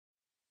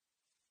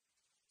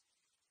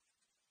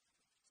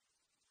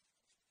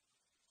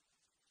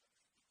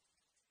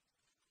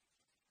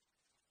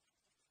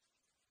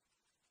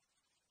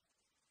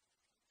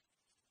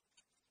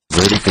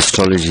Vedic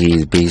astrology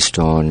is based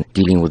on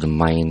dealing with the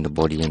mind, the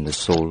body and the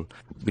soul.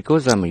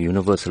 Because I'm a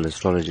universal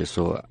astrologer,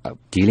 so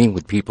dealing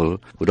with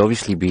people would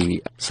obviously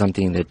be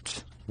something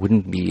that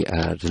wouldn't be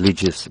a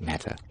religious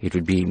matter. It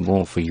would be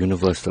more for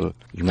universal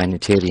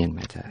humanitarian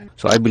matter.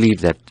 So I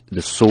believe that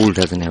the soul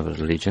doesn't have a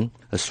religion.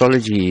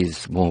 Astrology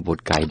is more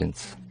about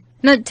guidance.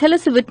 Now, tell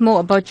us a bit more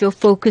about your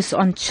focus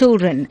on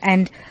children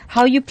and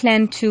how you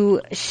plan to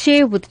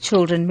share with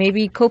children,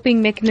 maybe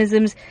coping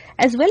mechanisms,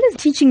 as well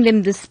as teaching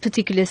them this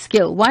particular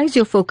skill. Why is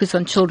your focus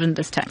on children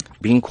this time?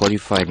 Being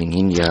qualified in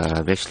India,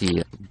 I've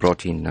actually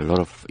brought in a lot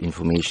of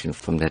information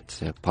from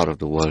that part of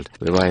the world,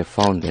 where I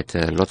found that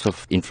lots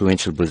of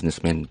influential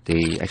businessmen,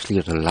 they actually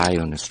rely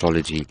on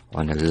astrology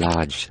on a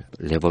large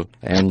level.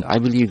 And I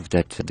believe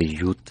that the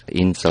youth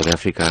in South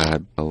Africa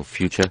are our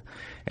future.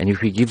 And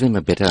if we give them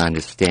a better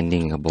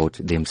understanding about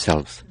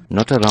themselves,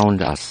 not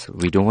around us,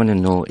 we don't want to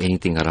know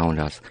anything around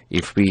us.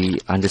 If we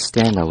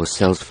understand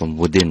ourselves from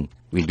within,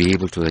 we'll be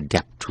able to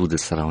adapt to the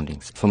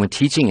surroundings. From a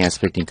teaching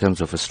aspect in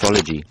terms of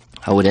astrology,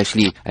 I would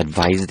actually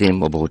advise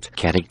them about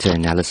character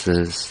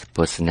analysis,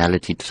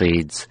 personality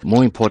traits,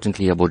 more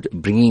importantly about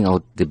bringing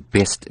out the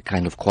best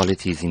kind of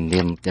qualities in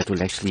them that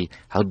will actually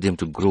help them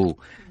to grow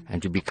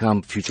and to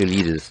become future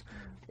leaders.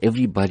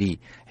 Everybody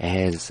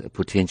has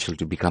potential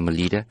to become a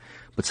leader,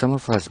 but some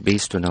of us,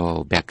 based on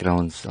our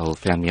backgrounds, our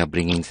family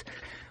upbringings,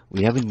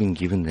 we haven't been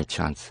given that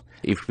chance.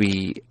 If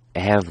we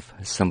have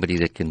somebody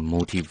that can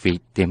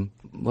motivate them,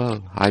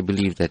 well, I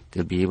believe that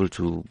they'll be able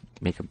to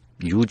make a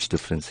huge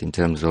difference in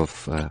terms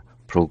of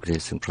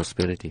progress and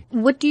prosperity.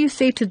 What do you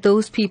say to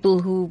those people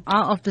who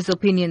are of this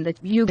opinion that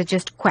you are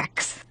just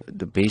quacks?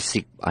 The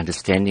basic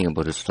understanding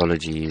about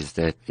astrology is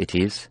that it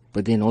is,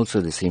 but then also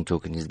the same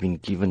token is being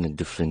given a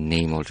different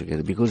name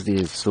altogether because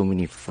there's so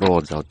many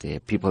frauds out there.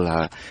 People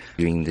are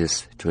doing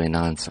this to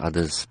enhance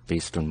others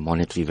based on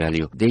monetary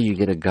value. There you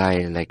get a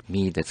guy like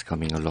me that's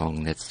coming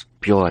along, that's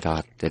pure at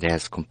heart, that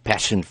has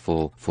compassion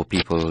for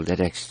people,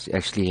 that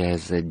actually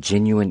has a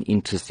genuine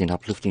interest in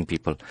uplifting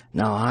people.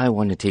 Now I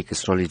want to take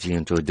astrology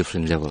into a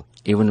different level.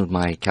 Even with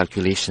my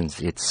calculations,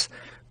 it's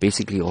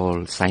basically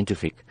all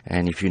scientific.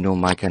 And if you know,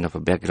 my kind of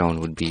a background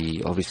would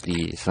be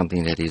obviously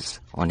something that is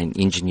on an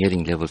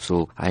engineering level.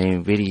 So I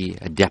am very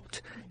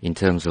adept in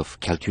terms of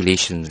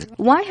calculations.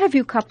 Why have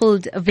you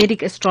coupled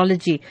Vedic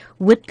astrology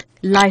with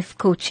life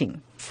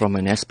coaching? From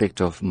an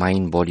aspect of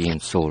mind, body and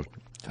soul,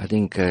 I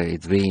think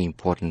it's very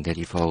important that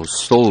if our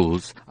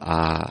souls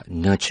are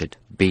nurtured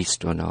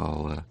based on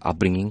our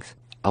upbringings,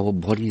 our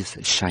bodies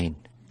shine.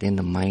 Then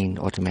the mind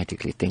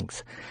automatically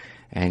thinks.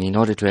 And in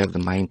order to have the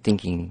mind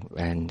thinking,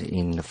 and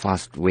in the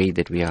fast way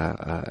that we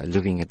are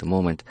living at the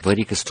moment,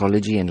 Vedic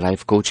astrology and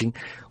life coaching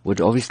would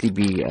obviously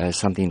be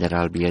something that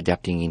I'll be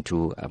adapting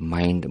into a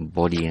mind,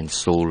 body and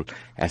soul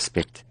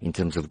aspect in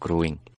terms of growing.